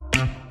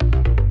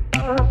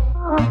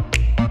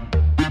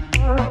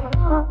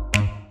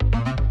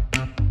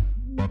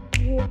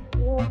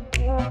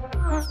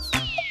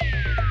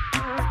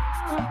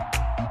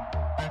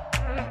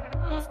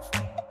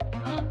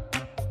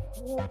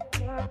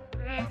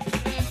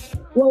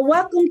Well,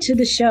 welcome to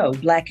the show,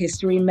 Black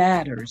History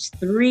Matters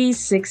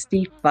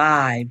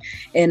 365,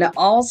 and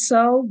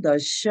also the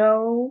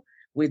show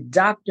with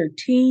Dr.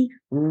 T,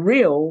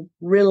 Real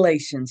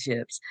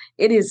Relationships.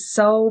 It is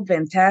so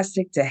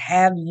fantastic to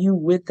have you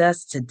with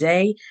us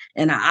today,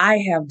 and I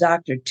have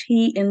Dr.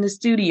 T in the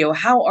studio.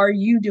 How are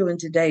you doing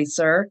today,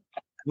 sir?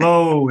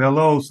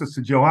 Hello,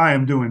 Sister Joe. I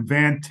am doing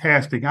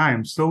fantastic. I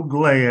am so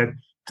glad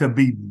to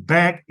be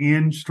back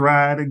in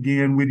stride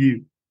again with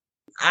you.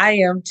 I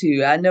am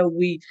too. I know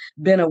we've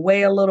been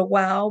away a little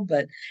while,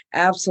 but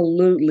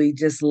absolutely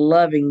just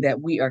loving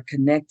that we are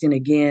connecting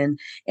again.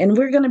 And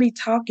we're going to be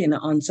talking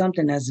on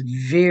something that's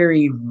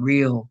very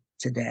real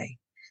today.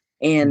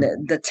 And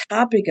the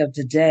topic of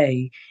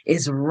today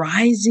is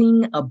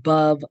rising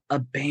above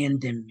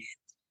abandonment.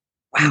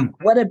 Wow, Mm.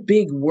 what a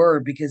big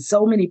word, because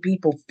so many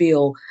people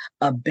feel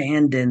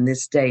abandoned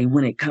this day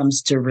when it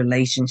comes to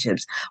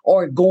relationships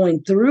or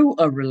going through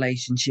a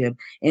relationship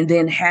and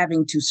then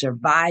having to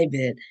survive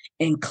it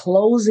and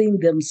closing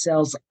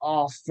themselves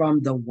off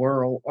from the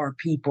world or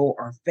people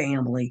or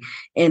family.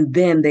 And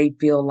then they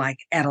feel like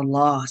at a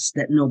loss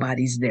that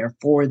nobody's there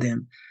for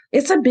them.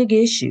 It's a big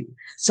issue.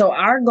 So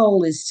our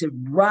goal is to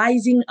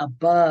rising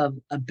above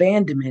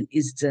abandonment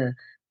is the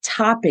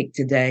topic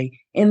today.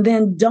 And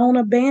then don't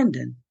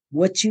abandon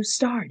what you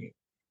started.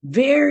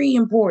 Very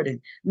important.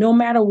 No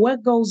matter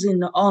what goes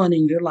on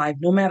in your life,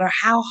 no matter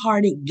how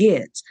hard it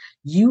gets,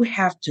 you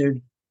have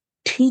to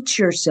teach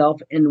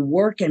yourself and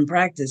work and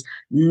practice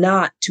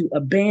not to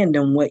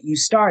abandon what you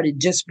started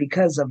just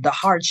because of the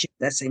hardship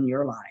that's in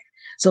your life.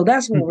 So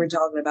that's what we're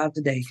talking about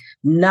today.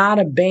 Not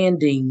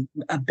abandoning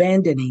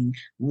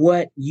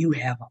what you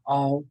have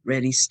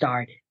already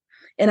started.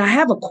 And I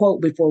have a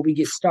quote before we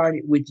get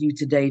started with you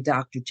today,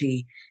 Dr.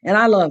 T. And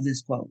I love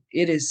this quote.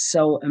 It is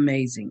so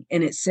amazing.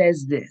 And it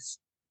says this: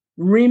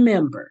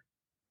 remember,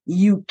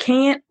 you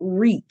can't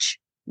reach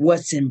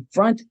what's in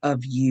front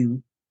of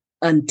you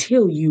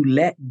until you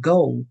let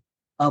go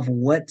of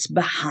what's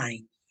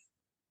behind.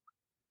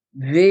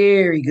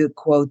 Very good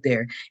quote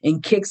there,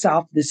 and kicks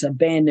off this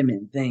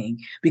abandonment thing.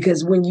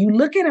 Because when you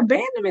look at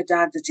abandonment,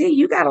 Dr. T,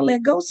 you got to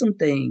let go some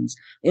things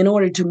in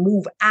order to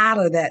move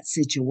out of that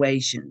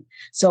situation.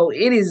 So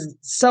it is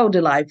so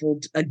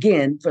delightful,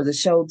 again, for the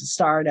show to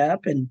start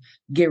up and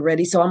get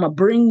ready. So I'm going to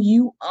bring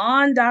you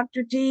on,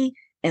 Dr. T,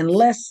 and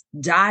let's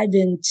dive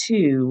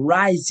into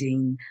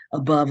rising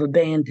above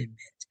abandonment.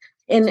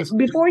 And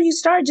before you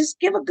start,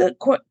 just give a good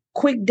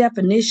quick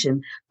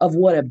definition of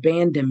what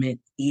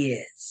abandonment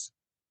is.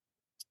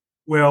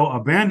 Well,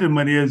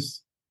 abandonment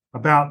is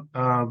about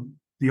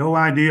the whole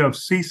idea of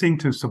ceasing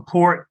to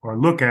support or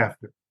look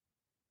after.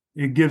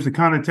 It gives the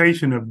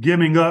connotation of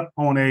giving up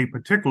on a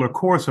particular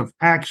course of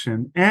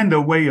action and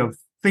a way of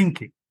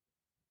thinking,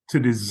 to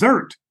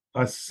desert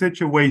a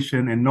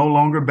situation and no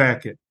longer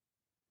back it.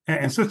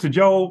 And Sister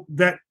Joe,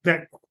 that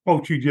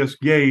quote you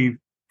just gave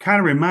kind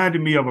of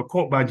reminded me of a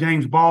quote by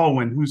James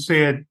Baldwin, who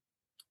said,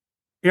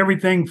 not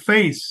everything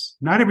faced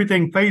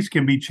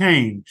can be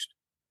changed,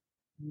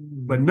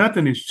 but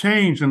nothing is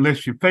changed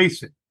unless you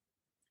face it.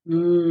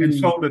 And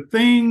so the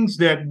things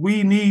that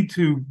we need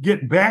to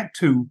get back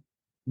to,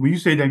 when you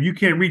say that you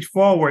can't reach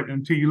forward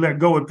until you let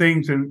go of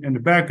things in the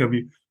back of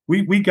you,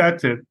 we got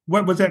to,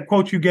 what was that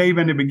quote you gave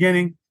in the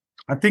beginning?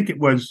 I think it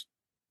was,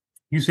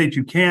 you said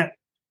you can't,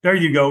 there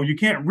you go. You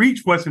can't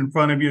reach what's in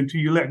front of you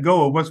until you let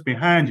go of what's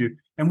behind you.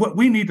 And what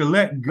we need to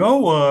let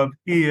go of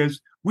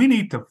is we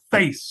need to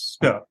face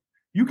stuff.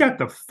 You got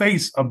to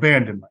face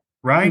abandonment,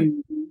 right?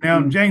 Mm-hmm.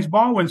 Now, James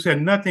Baldwin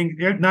said not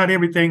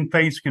everything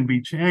faced can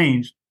be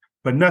changed,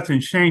 but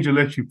nothing's changed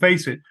unless you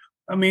face it.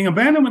 I mean,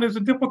 abandonment is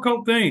a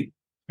difficult thing.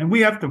 And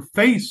we have to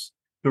face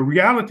the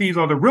realities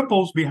or the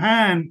ripples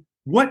behind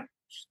what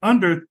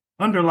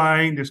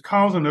underlying is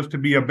causing us to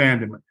be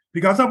abandonment.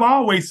 Because I've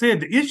always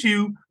said the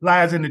issue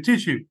lies in the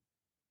tissue.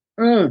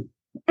 I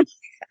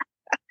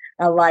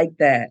like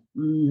that.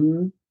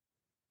 Mm-hmm.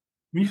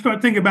 When you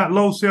start thinking about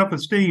low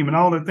self-esteem and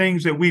all the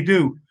things that we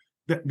do,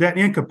 that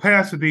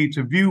incapacity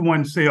to view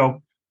oneself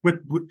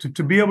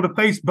to be able to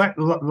face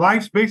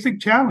life's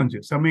basic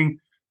challenges. I mean,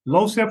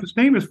 low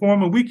self-esteem is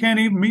formed when we can't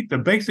even meet the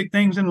basic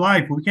things in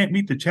life. We can't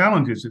meet the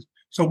challenges.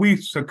 So we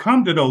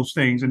succumb to those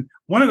things. And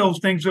one of those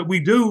things that we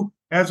do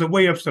as a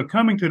way of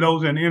succumbing to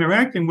those and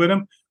interacting with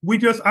them, we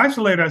just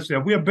isolate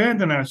ourselves. We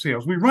abandon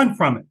ourselves. We run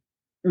from it.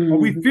 Mm-hmm. Or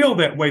we feel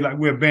that way, like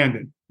we're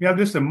abandoned. We have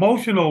this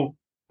emotional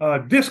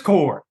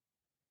discord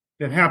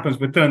that happens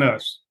within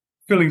us,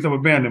 feelings of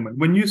abandonment.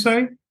 Wouldn't you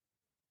say?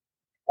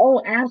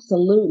 Oh,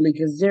 absolutely.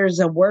 Because there's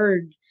a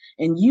word,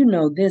 and you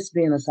know this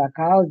being a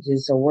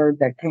psychologist, a word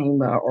that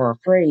came or a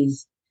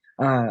phrase,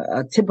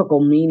 a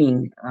typical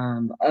meaning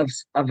of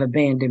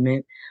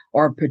abandonment,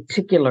 or a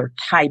particular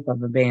type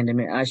of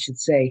abandonment, I should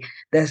say,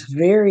 that's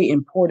very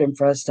important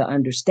for us to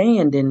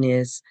understand in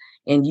this,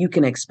 and you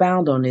can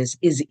expound on this,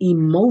 is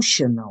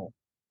emotional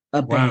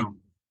abandonment.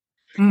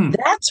 Wow.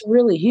 That's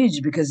really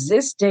huge, because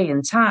this day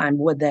and time,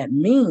 what that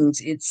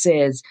means, it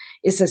says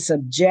it's a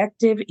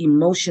subjective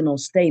emotional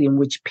state in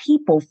which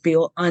people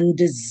feel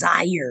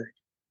undesired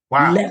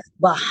Wow.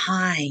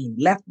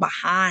 left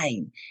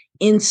behind,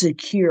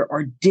 insecure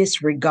or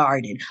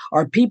disregarded,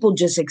 or people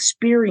just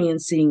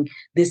experiencing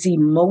this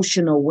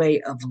emotional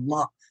way of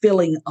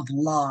feeling of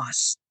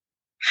loss.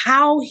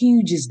 How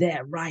huge is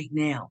that right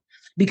now?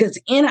 Because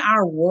in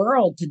our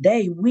world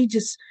today,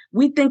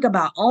 we think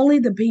about only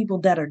the people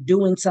that are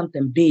doing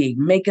something big,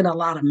 making a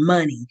lot of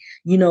money,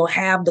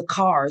 have the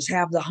cars,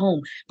 have the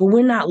home, but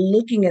we're not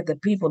looking at the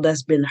people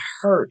that's been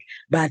hurt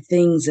by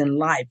things in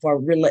life,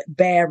 or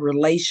bad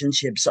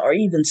relationships, or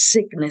even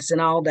sickness and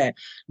all that,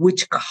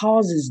 which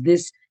causes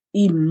this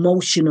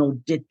emotional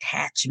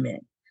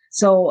detachment.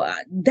 So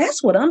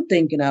that's what I'm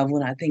thinking of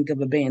when I think of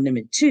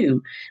abandonment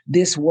too.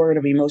 This word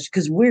of emotion,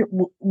 because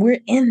we're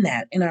in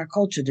that in our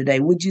culture today.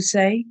 Would you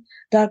say,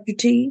 Dr.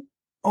 T?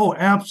 Oh,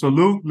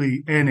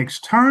 absolutely. And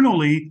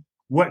externally,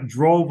 what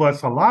drove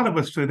us, a lot of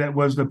us, to that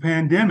was the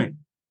pandemic.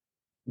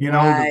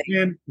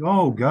 Right.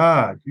 Oh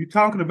God, you're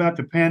talking about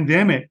the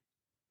pandemic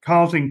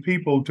causing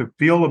people to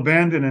feel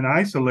abandoned and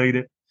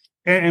isolated.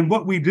 And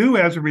what we do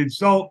as a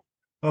result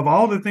of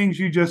all the things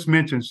you just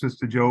mentioned,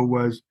 Sister Joe,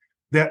 was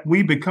that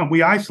we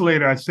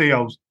isolate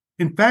ourselves.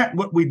 In fact,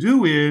 what we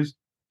do is,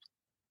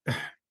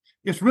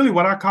 it's really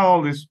what I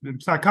call this,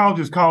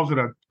 psychologists calls it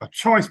a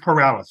choice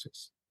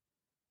paralysis.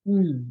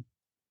 Mm.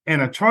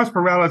 And a choice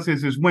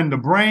paralysis is when the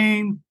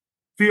brain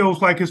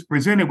feels like it's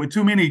presented with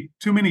too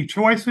many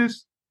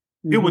choices,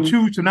 it will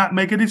choose to not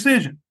make a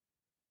decision.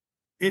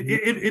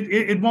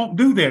 It won't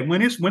do that.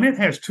 When it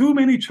has too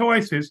many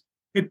choices,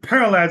 it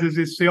paralyzes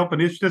itself,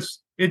 and it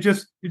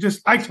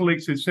just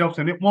isolates itself,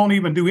 and it won't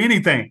even do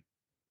anything.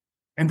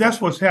 And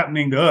that's what's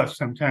happening to us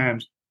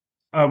sometimes.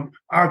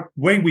 Our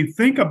way we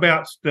think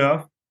about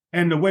stuff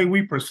and the way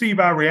we perceive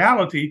our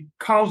reality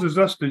causes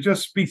us to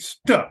just be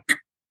stuck,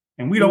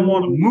 and we don't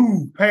want to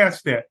move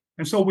past that.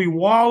 And so we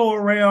wallow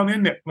around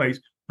in that place.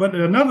 But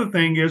another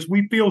thing is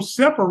we feel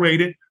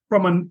separated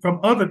from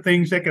other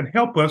things that can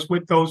help us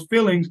with those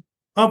feelings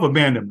of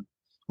abandonment.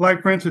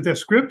 Like, for instance, that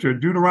scripture,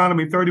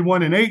 Deuteronomy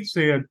 31:8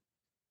 said,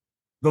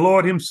 the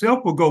Lord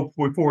himself will go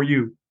before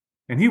you,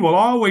 and he will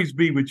always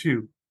be with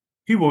you.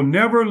 He will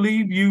never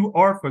leave you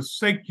or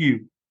forsake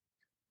you.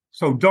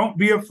 So don't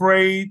be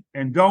afraid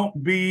and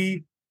don't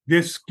be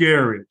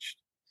discouraged.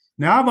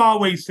 Now, I've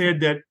always said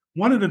that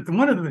one of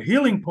the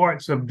healing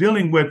parts of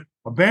dealing with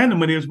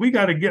abandonment is we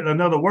got to get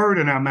another word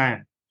in our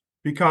mind.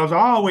 Because I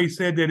always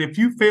said that if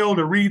you fail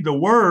to read the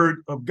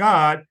word of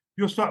God,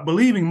 you'll start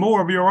believing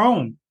more of your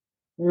own.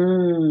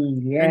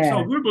 And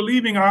so we're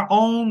believing our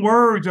own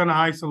words in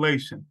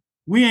isolation.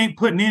 We ain't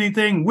putting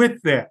anything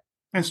with that.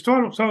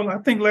 So I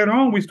think later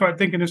on we start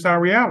thinking it's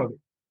our reality.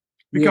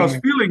 Because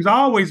feelings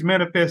always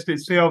manifest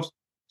itself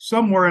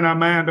somewhere in our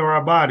mind or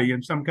our body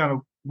in some kind of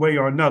way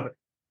or another.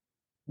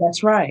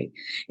 That's right.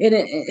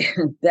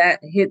 That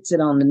hits it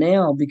on the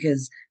nail,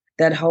 because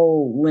that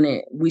whole,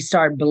 we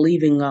start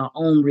believing our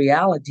own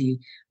reality,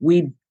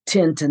 we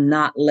tend to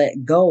not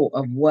let go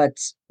of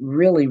what's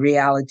really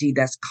reality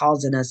that's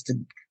causing us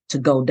to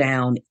go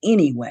down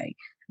anyway.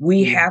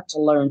 We have to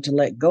learn to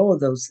let go of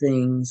those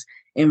things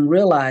and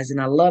realize, and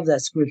I love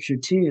that scripture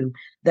too,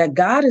 that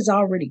God has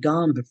already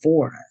gone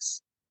before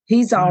us.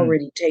 He's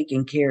already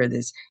taken care of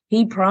this.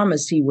 He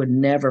promised he would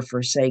never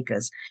forsake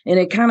us. And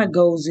it kind of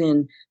goes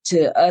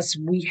into us.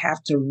 We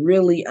have to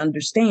really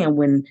understand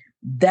when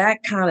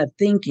that kind of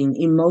thinking,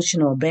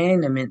 emotional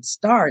abandonment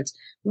starts,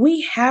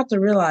 we have to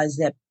realize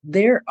that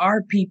there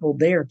are people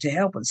there to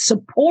help us.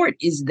 Support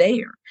is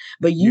there,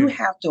 but you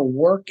have to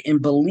work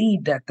and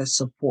believe that the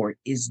support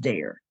is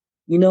there.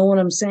 You know what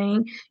I'm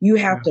saying? You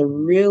have to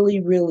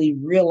really, really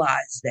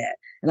realize that.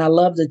 And I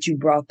love that you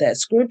brought that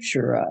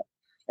scripture up.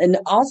 And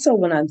also,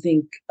 when I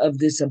think of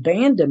this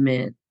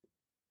abandonment,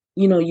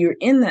 you're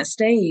in that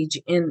stage.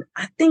 And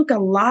I think a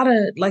lot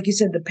of, like you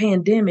said, the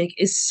pandemic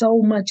is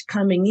so much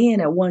coming in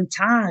at one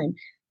time.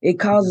 It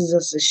causes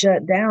us to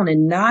shut down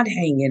and not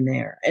hang in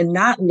there and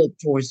not look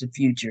towards the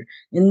future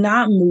and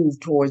not move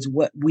towards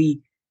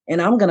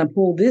and I'm going to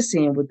pull this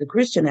in with the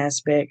Christian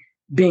aspect,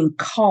 being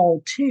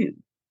called to.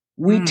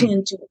 We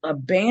tend to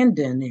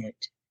abandon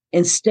it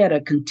instead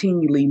of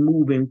continually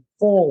moving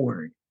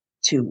forward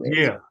to it.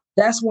 Yeah.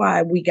 That's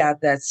why we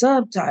got that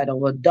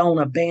subtitle of Don't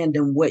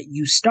Abandon What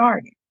You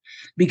Started.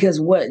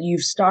 Because what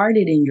you've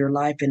started in your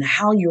life and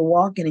how you're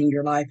walking in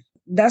your life,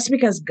 that's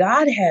because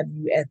God had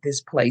you at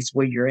this place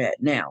where you're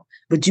at now.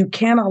 But you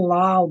can't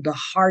allow the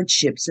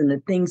hardships and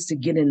the things to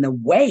get in the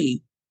way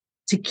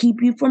to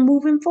keep you from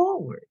moving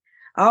forward.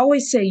 I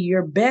always say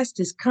your best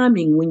is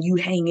coming when you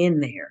hang in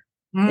there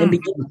and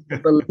begin to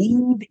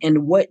believe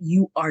in what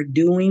you are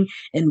doing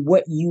and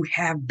what you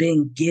have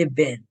been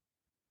given.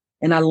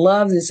 And I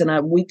love this. And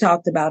we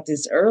talked about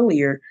this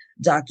earlier,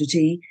 Dr.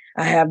 T.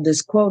 I have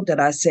this quote that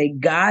I say,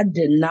 God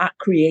did not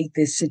create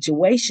this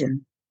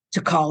situation to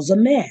cause a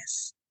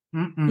mess.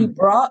 He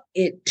brought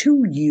it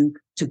to you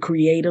to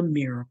create a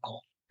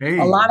miracle.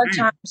 A lot of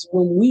times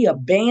when we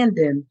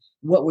abandon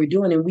what we're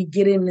doing and we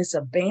get in this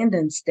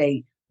abandoned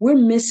state, we're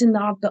missing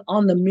out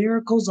on the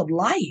miracles of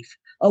life,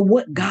 of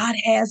what God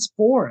has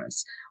for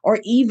us, or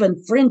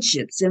even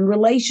friendships and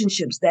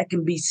relationships that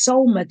can be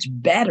so much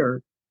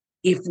better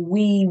if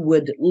we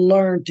would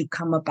learn to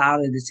come up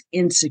out of this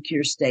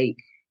insecure state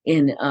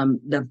and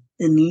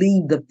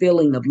leave the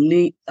feeling of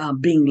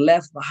being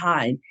left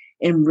behind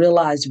and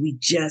realize we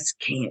just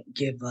can't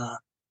give up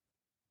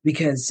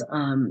because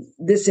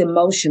this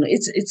emotional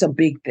it's a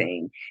big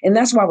thing, and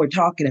that's why we're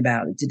talking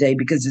about it today,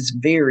 because it's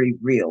very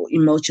real.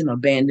 Emotional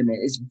abandonment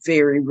is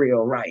very real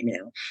right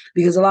now,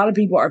 because a lot of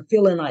people are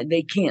feeling like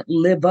they can't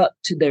live up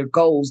to their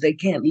goals, they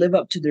can't live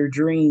up to their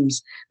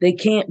dreams, they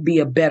can't be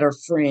a better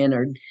friend,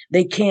 or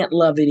they can't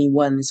love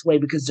anyone this way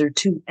because they're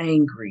too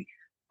angry.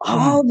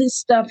 All this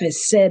stuff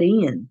has set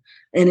in,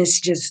 and it's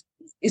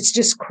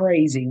just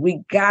crazy.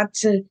 We got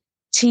to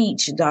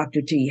teach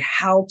Dr. T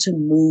how to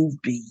move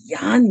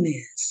beyond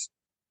this.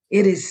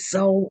 It is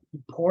so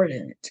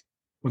important.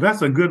 Well,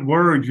 that's a good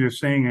word you're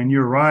saying, and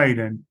you're right.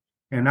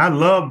 And I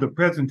love the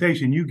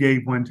presentation you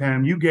gave one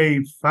time. You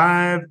gave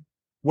 5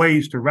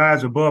 ways to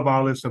rise above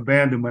all this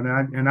abandonment.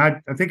 And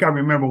I think I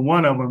remember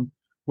one of them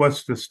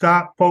was to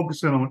stop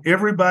focusing on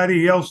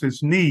everybody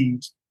else's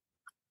needs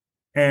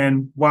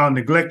and while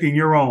neglecting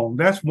your own.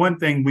 That's one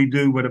thing we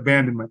do with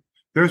abandonment.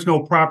 There's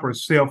no proper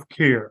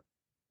self-care.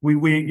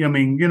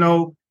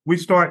 We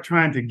start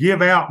trying to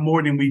give out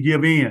more than we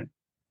give in,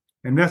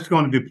 and that's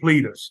going to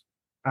deplete us,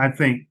 I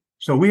think.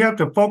 So we have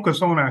to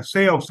focus on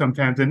ourselves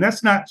sometimes, and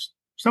that's not,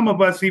 some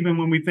of us, even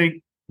when we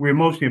think we're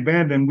emotionally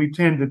abandoned, we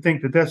tend to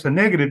think that that's a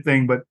negative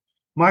thing. But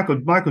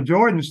Michael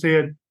Jordan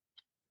said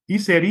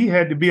he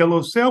had to be a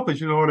little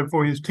selfish in order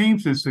for his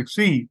teams to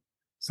succeed.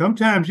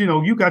 Sometimes,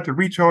 you got to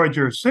recharge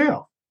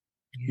yourself.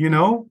 You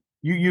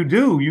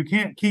do. You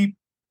can't keep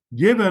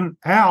giving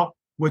out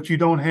what you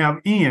don't have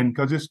in,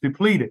 because it's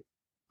depleted.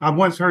 I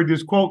once heard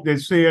this quote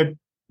that said,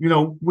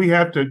 we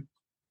have to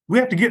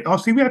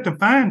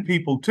find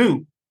people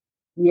too.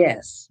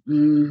 Yes.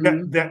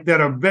 Mm-hmm.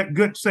 That are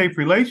good, safe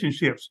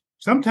relationships.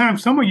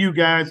 Sometimes some of you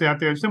guys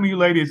out there, some of you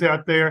ladies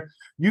out there,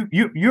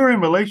 you're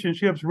in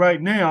relationships right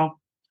now,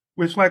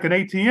 where it's like an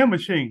ATM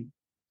machine.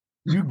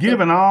 You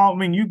giving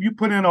you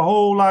put in a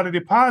whole lot of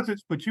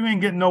deposits, but you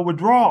ain't getting no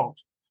withdrawals.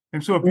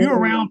 And so if you're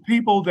around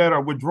people that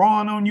are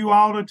withdrawing on you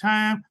all the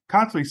time,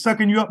 constantly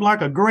sucking you up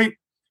like a grape,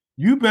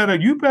 you better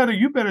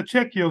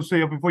check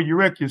yourself before you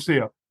wreck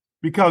yourself,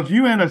 because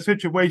you're in a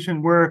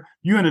situation where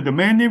you're in a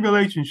demanding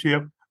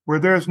relationship where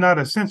there's not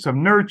a sense of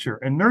nurture,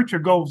 and nurture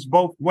goes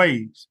both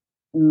ways.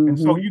 Mm-hmm. And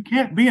so you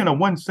can't be in a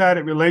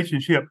one-sided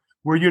relationship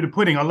where you're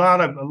putting a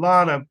lot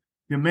of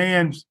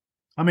demands,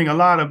 a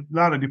lot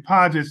of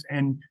deposits,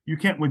 and you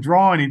can't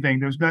withdraw anything.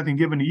 There's nothing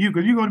given to you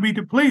because you're going to be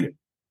depleted.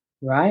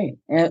 Right.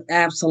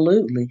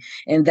 Absolutely.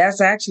 And that's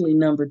actually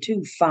number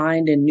 2,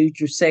 find and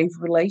nurture safe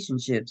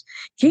relationships.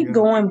 Keep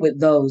going with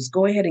those.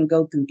 Go ahead and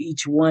go through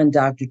each one,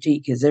 Dr. T,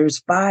 because there's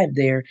 5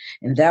 there.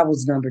 And that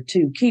was number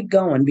 2. Keep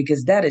going,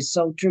 because that is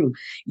so true.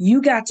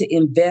 You got to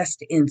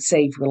invest in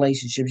safe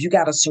relationships. You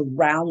got to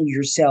surround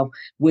yourself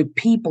with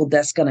people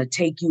that's going to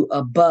take you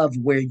above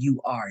where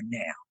you are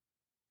now.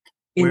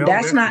 And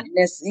that's not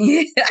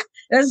necessarily,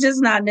 that's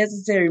just not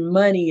necessary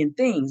money and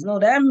things. No,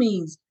 that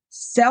means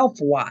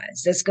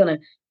self-wise, that's going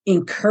to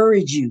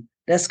encourage you,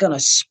 that's going to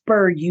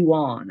spur you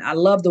on. I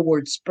love the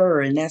word spur,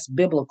 and that's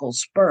biblical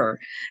spur.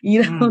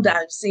 That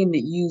I've seen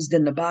it used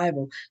in the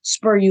Bible.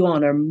 Spur you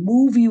on, or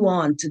move you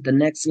on to the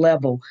next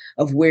level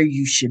of where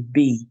you should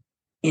be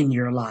in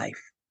your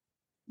life.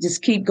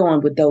 Just keep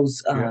going with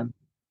those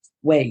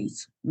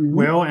ways. Mm-hmm.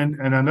 Well, and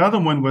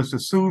another one was to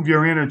soothe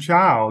your inner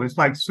child. It's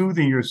like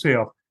soothing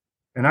yourself.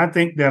 And I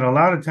think that a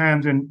lot of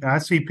times, and I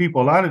see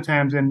people a lot of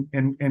times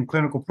in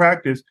clinical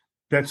practice,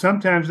 that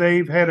sometimes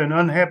they've had an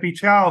unhappy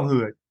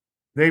childhood.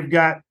 They've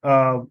got,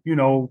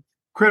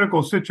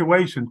 critical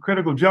situations,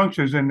 critical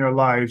junctures in their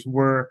lives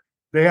where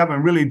they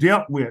haven't really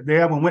dealt with. They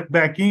haven't went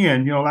back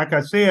in. Like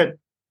I said,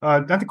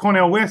 Dr.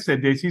 Cornel West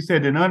said this. He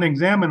said an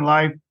unexamined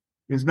life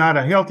is not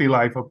a healthy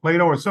life. Or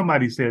Plato or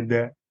somebody said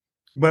that.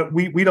 But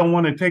we don't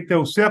want to take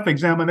those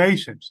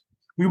self-examinations.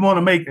 We want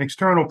to make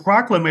external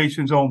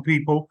proclamations on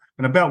people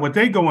and about what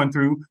they're going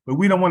through, but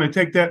we don't want to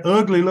take that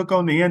ugly look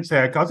on the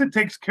inside, because it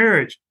takes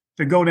courage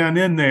to go down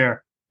in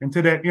there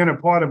into that inner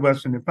part of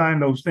us and to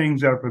find those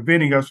things that are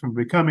preventing us from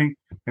becoming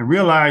and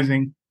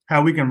realizing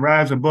how we can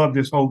rise above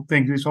this whole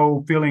thing, this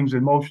whole feelings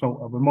of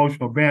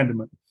emotional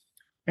abandonment.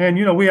 And,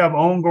 we have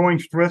ongoing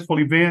stressful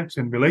events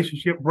and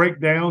relationship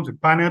breakdowns and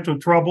financial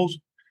troubles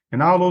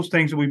and all those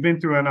things that we've been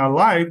through in our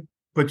life.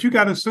 But you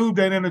got to soothe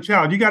that inner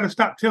child. You got to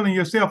stop telling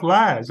yourself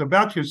lies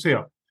about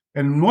yourself.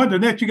 And more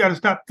than that, you got to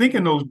stop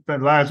thinking those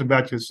lies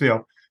about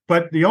yourself.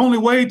 But the only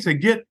way to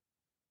get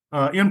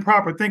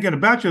improper thinking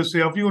about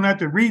yourself, you're going to have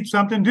to read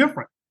something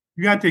different.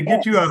 You got to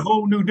get you a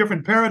whole new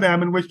different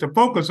paradigm in which to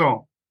focus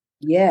on.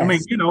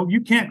 Yes.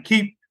 You can't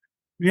keep,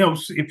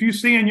 if you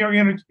seeing your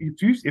inner,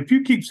 if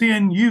you keep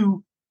seeing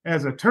you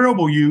as a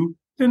terrible you,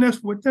 then that's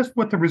what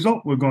the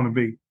result we're going to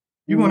be.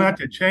 You're going to have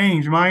to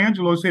change. Maya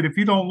Angelou said, if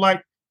you don't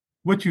like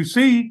what you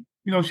see,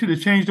 should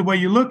have changed the way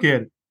you look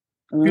at it.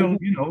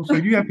 So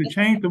you have to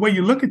change the way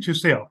you look at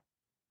yourself.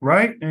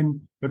 right?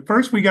 But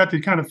first we got to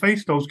kind of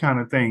face those kind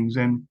of things,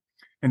 and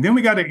then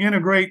we got to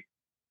integrate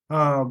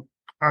our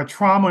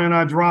trauma and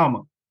our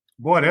drama.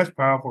 Boy, that's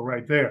powerful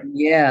right there.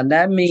 Yeah, and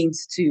that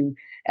means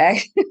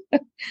act,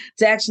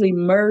 to actually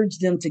merge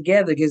them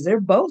together because they're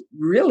both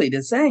really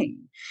the same.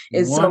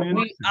 And One so and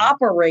we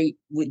operate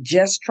with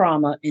just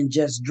trauma and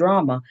just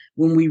drama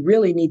when we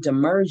really need to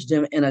merge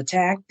them and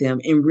attack them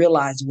and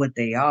realize what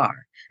they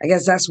are. I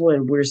guess that's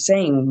what we're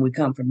saying when we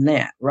come from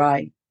that,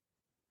 right?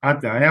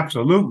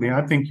 Absolutely.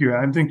 I think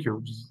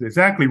you're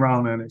exactly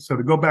wrong on it. So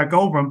to go back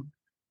over them,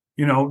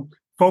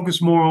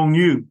 focus more on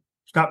you.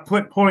 Stop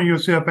pulling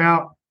yourself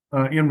out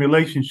in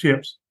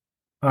relationships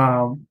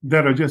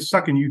that are just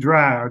sucking you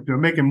dry, or they're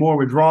making more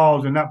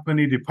withdrawals and not putting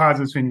any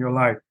deposits in your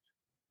life.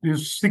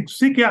 Just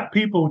seek out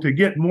people to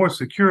get more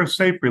secure,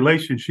 safe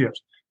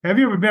relationships. Have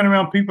you ever been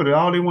around people that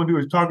all they want to do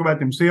is talk about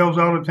themselves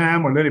all the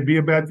time, or let it be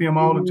about them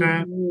all the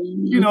time?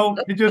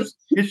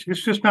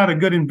 It's just not a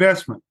good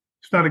investment.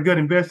 It's not a good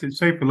invested,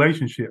 safe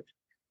relationship.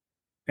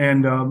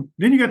 And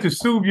then you got to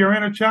soothe your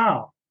inner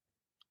child.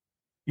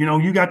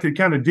 You got to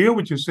kind of deal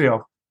with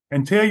yourself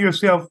and tell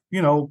yourself,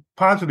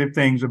 positive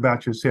things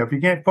about yourself. You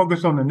can't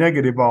focus on the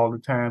negative all the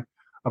time.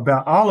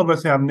 All of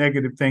us have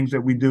negative things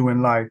that we do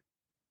in life.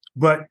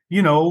 But,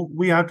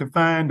 we have to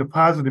find the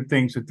positive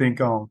things to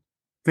think on.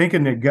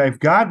 Thinking that if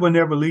God will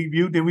never leave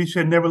you, then we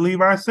should never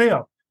leave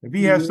ourselves. If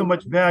he has so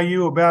much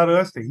value about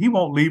us that he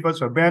won't leave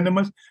us or abandon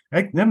us,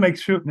 that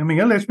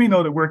lets me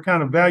know that we're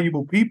kind of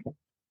valuable people.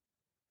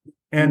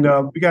 And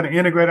we got to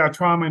integrate our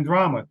trauma and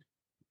drama.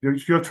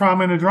 Your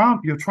trauma and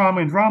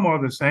drama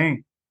are the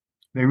same.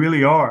 They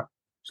really are.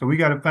 So we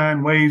got to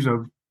find ways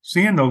of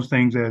seeing those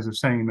things as the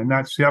same and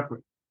not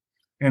separate.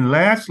 And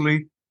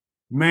lastly,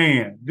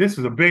 man, this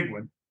is a big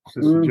one,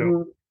 Sister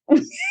Joe.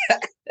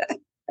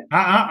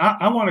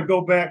 I want to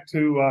go back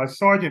to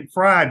Sergeant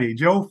Friday,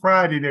 Joe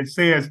Friday, that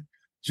says,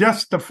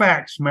 just the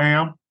facts,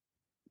 ma'am.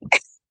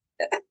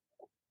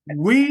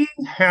 We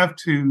have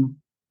to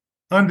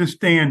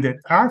understand that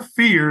our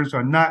fears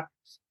are not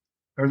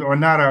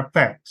our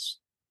facts.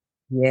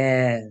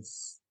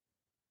 Yes.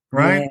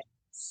 Right? Yes.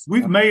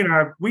 We've made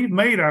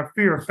our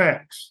fear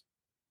facts,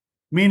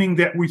 meaning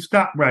that we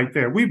stop right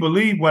there. We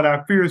believe what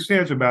our fear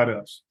says about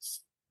us.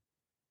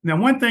 Now,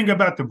 one thing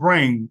about the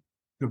brain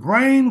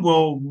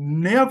will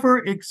never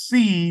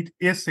exceed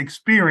its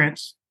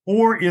experience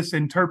or its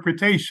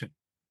interpretation.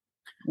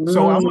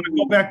 So I want to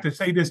go back to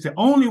say this. The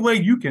only way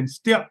you can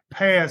step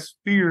past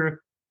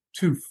fear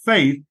to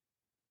faith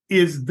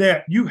is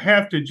that you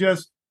have to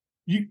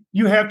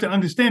you have to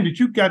understand that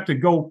you've got to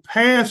go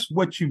past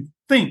what you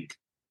think,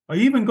 or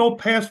even go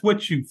past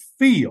what you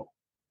feel,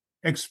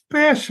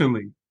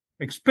 especially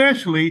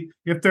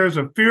if there's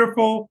a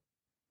fearful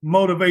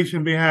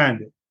motivation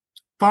behind it.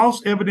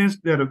 False evidence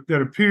that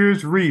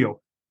appears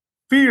real.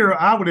 Fear,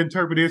 I would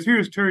interpret this.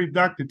 Here's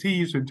Dr.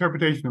 T's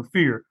interpretation of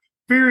fear.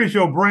 Fear is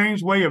your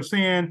brain's way of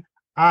saying,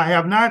 I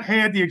have not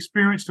had the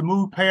experience to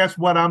move past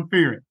what I'm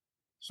fearing.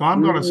 So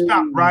I'm going to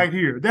stop right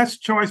here. That's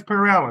choice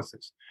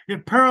paralysis.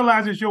 It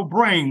paralyzes your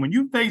brain. When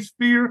you face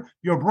fear,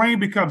 your brain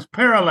becomes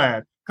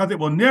paralyzed because it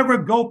will never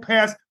go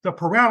past the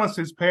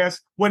paralysis,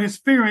 past what it's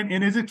fearing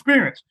in its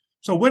experience.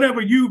 So let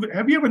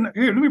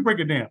me break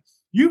it down.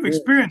 You've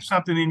experienced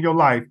something in your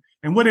life,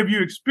 and whatever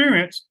you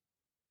experience,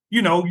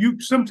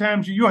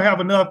 sometimes you'll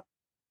have enough,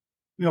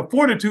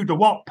 fortitude to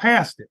walk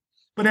past it.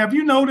 But have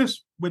you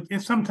noticed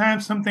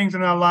sometimes some things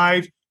in our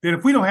lives that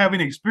if we don't have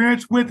any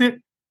experience with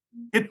it,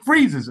 it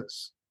freezes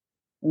us.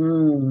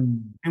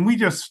 And we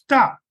just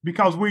stop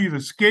because we're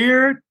either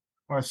scared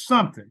or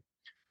something.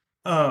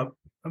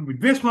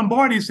 Vince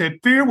Lombardi said,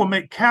 fear will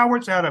make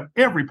cowards out of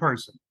every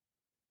person.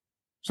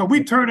 So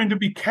we turn into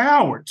be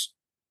cowards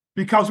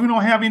because we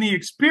don't have any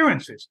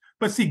experiences.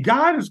 But see,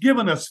 God has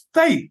given us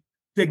faith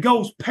that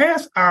goes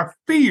past our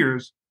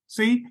fears.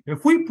 See,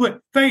 if we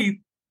put faith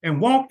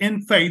and walk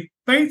in faith,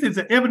 faith is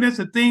the evidence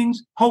of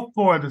things hoped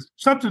for, the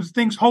substance of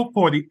things hoped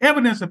for, the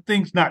evidence of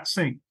things not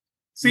seen.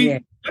 See,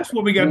 that's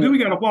what we got to do. We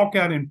got to walk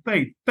out in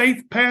faith.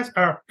 Faith past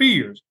our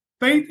fears.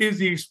 Faith is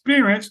the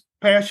experience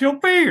past your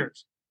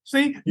fears.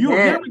 See, you'll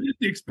never get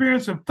the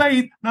experience of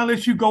faith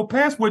unless you go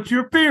past what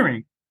you're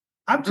fearing.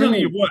 I'm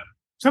telling you what,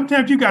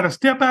 sometimes you got to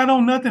step out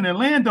on nothing and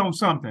land on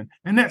something.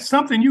 And that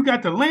something you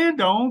got to land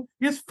on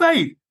is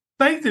faith.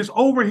 Faith is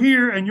over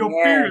here and your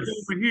fear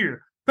is over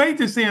here.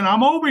 Faith is saying,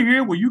 I'm over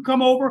here. Will you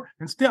come over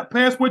and step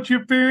past what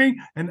you're fearing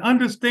and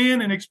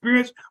understand and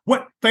experience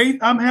what faith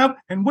I'm having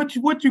and what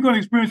you're going to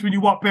experience when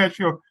you walk past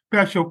your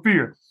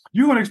fear?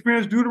 You're going to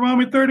experience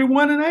Deuteronomy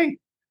 31:8.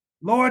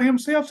 Lord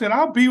himself said,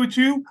 I'll be with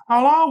you.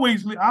 I'll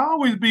always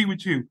be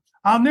with you.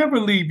 I'll never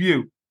leave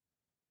you.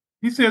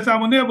 He says, I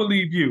will never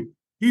leave you.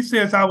 He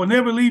says, I will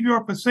never leave you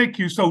or forsake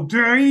you. So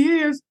there he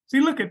is. See,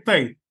 look at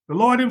faith. The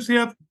Lord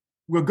himself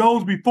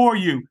goes before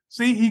you.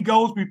 See, he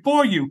goes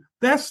before you.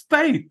 That's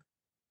faith.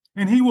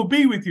 And he will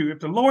be with you. If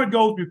the Lord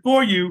goes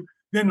before you,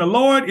 then the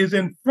Lord is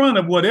in front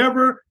of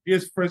whatever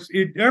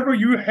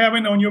you're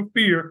having on your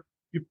fear.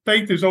 Your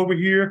faith is over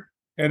here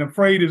and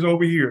afraid is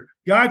over here.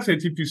 God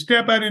says, if you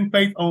step out in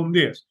faith on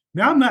this.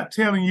 Now, I'm not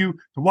telling you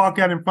to walk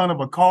out in front of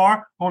a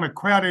car on a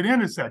crowded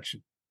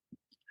intersection.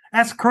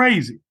 That's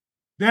crazy.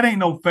 That ain't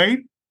no faith.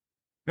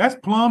 That's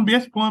plumb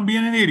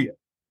being an idiot.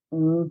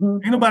 Mm-hmm.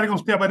 Ain't nobody gonna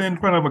step out in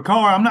front of a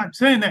car. I'm not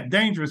saying that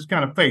dangerous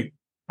kind of faith.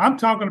 I'm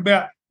talking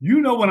about,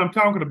 you know what I'm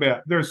talking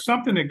about. There's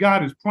something that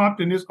God is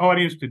prompting this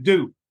audience to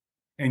do,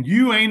 and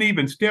you ain't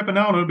even stepping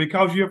on it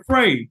because you're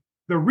afraid.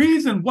 The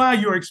reason why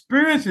your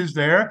experience is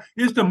there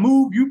is to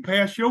move you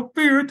past your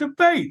fear to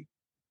faith.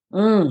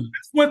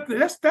 That's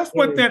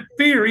what that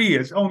fear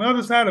is. On the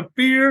other side of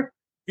fear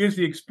is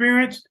the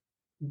experience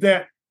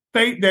that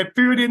faith, that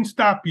fear didn't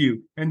stop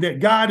you, and that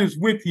God is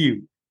with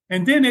you.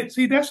 And then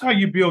that's how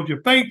you build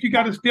your faith. You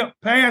got to step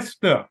past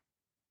stuff.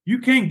 You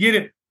can't get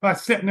it by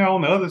sitting there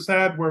on the other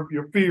side where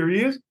your fear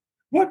is.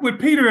 What would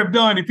Peter have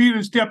done if he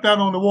didn't stepped out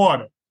on the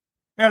water,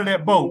 out of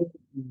that boat?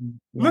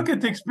 Look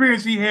at the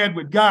experience he had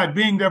with God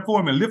being there for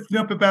him and lifting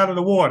him up out of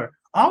the water.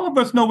 All of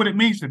us know what it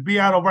means to be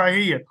out of our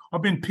head or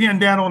been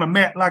pinned down on a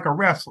mat like a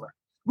wrestler.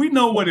 We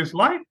know what it's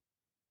like.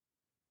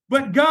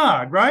 But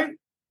God, right?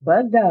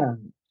 But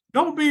God.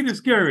 Don't be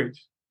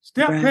discouraged.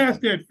 Step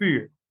past that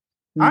fear.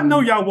 I know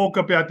y'all woke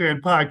up out there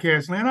in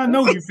podcast land. I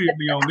know you feel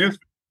me on this.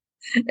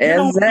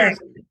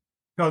 Exactly.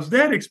 Because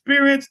that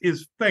experience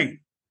is faith.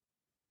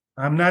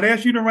 I'm not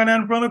asking you to run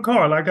out in front of a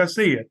car, like I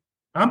said.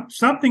 I'm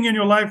something in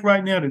your life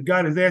right now that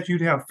God has asked you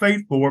to have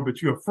faith for,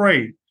 but you're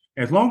afraid.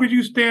 As long as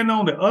you stand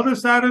on the other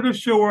side of the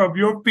shore of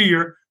your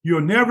fear,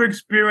 you'll never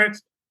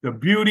experience the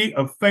beauty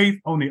of faith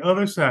on the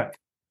other side.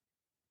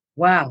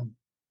 Wow.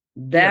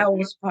 That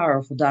was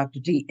powerful,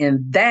 Dr. T.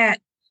 And that,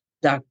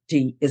 Dr.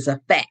 T, is a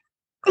fact.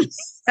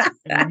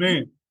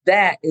 Amen.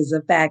 That is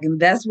a fact. And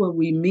that's what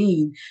we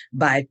mean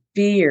by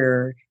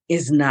fear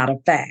is not a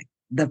fact.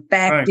 The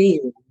fact is,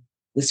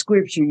 the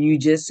scripture you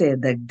just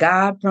said, that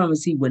God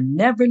promised he would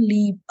never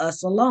leave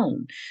us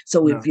alone.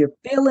 So if you're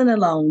feeling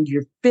alone,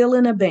 you're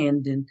feeling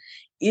abandoned,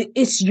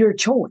 it's your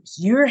choice.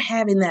 You're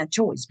having that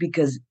choice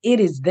because it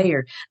is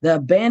there. The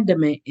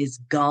abandonment is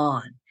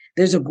gone.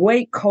 There's a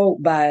great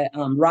quote by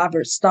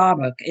Robert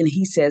Starbuck, and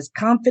he says,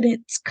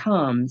 confidence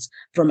comes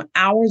from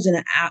hours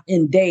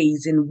and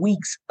days and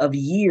weeks of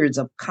years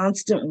of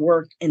constant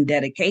work and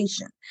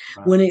dedication.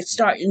 Wow. When it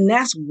starts, and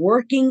that's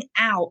working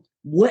out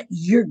what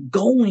you're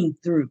going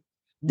through.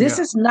 This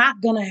is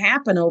not going to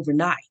happen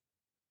overnight.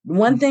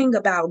 One thing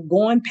about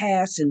going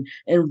past and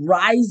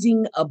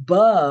rising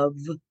above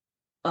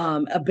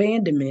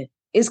abandonment,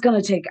 it's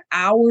going to take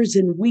hours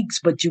and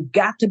weeks, but you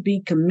got to be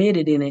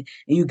committed in it.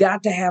 And you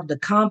got to have the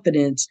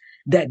confidence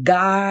that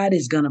God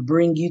is going to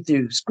bring you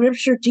through.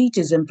 Scripture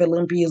teaches in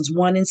Philippians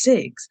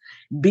 1:6,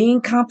 being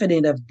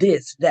confident of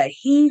this, that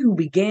he who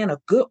began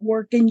a good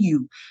work in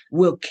you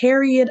will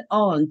carry it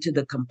on to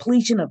the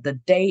completion of the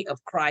day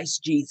of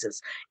Christ Jesus.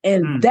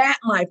 And that,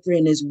 my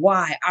friend, is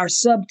why our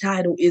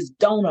subtitle is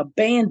Don't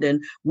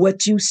Abandon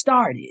What You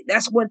Started.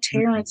 That's what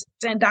Terrence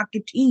and Dr.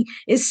 T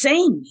is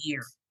saying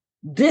here.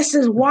 This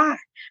is why,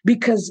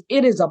 because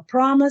it is a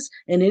promise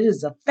and it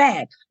is a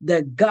fact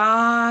that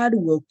God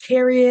will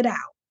carry it out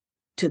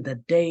to the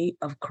day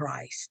of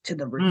Christ, to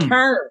the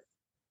return.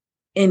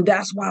 And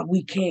that's why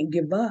we can't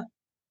give up.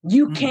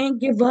 You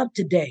can't give up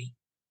today.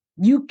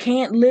 You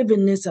can't live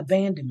in this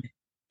abandonment.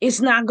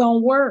 It's not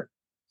going to work.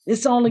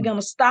 It's only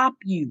going to stop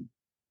you.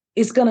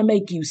 It's going to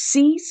make you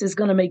cease. It's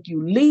going to make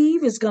you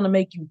leave. It's going to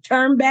make you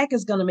turn back.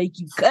 It's going to make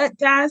you cut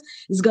ties.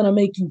 It's going to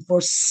make you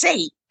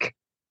forsake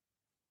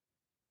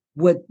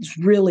what's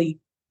really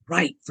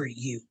right for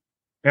you.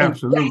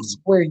 Absolutely. And that's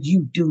where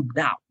you do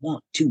not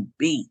want to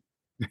be.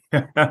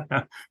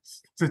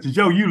 Sister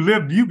Joe,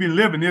 you've been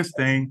living this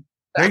thing.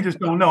 They just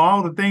don't know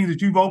all the things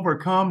that you've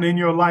overcome in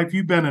your life.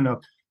 You've been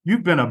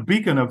a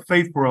beacon of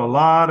faith for a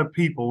lot of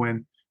people,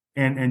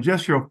 and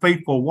just your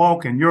faithful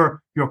walk and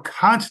your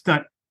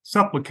constant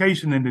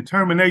supplication and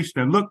determination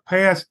and look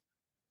past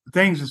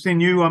things that's in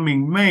you. I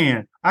mean,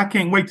 man, I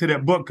can't wait till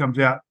that book comes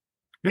out.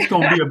 It's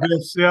going to be a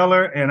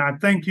bestseller, and I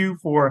thank you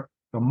for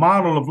the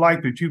model of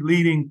life that you're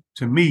leading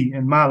to me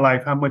in my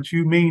life, how much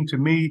you mean to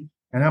me,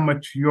 and how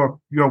much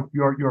your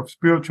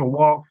spiritual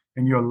walk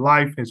and your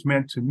life has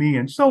meant to me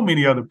and so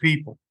many other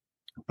people.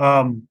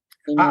 I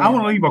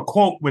want to leave a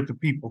quote with the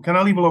people. Can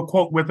I leave a little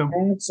quote with them?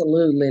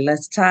 Absolutely.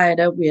 Let's tie it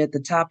up. We're at the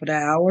top of the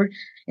hour,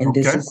 and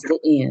this is the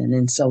end.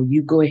 And so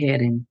you go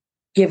ahead and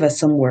give us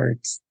some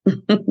words.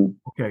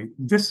 Okay.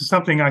 This is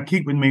something I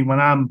keep with me when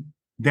I'm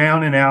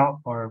down and out,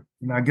 or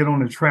I get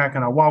on the track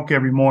and I walk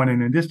every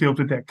morning, and this deals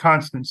with that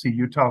constancy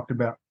you talked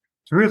about.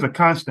 So here's a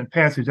constant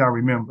passage I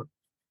remember.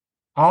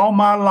 All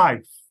my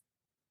life,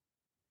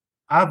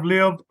 I've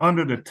lived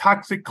under the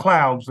toxic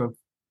clouds of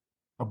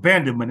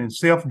abandonment and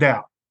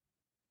self-doubt,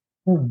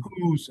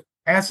 whose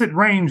acid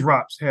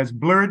raindrops has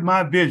blurred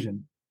my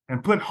vision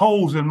and put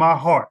holes in my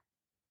heart.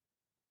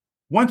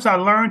 Once I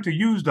learned to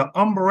use the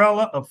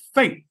umbrella of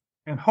faith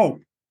and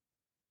hope,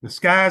 the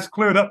skies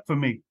cleared up for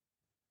me,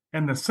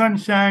 and the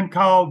sunshine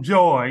called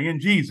joy in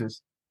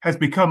Jesus has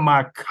become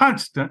my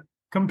constant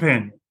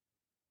companion.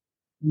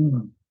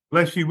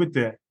 Bless you with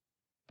that.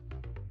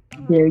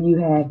 There you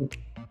have it.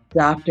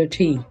 Dr.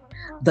 T,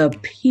 the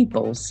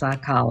people's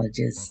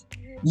psychologist.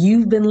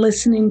 You've been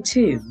listening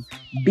to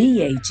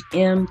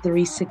BHM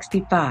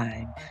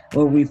 365,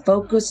 where we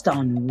focused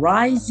on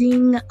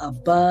rising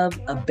above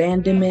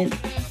abandonment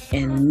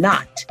and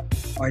not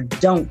or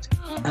don't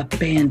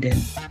abandon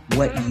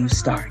what you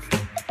started.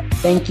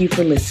 Thank you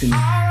for listening.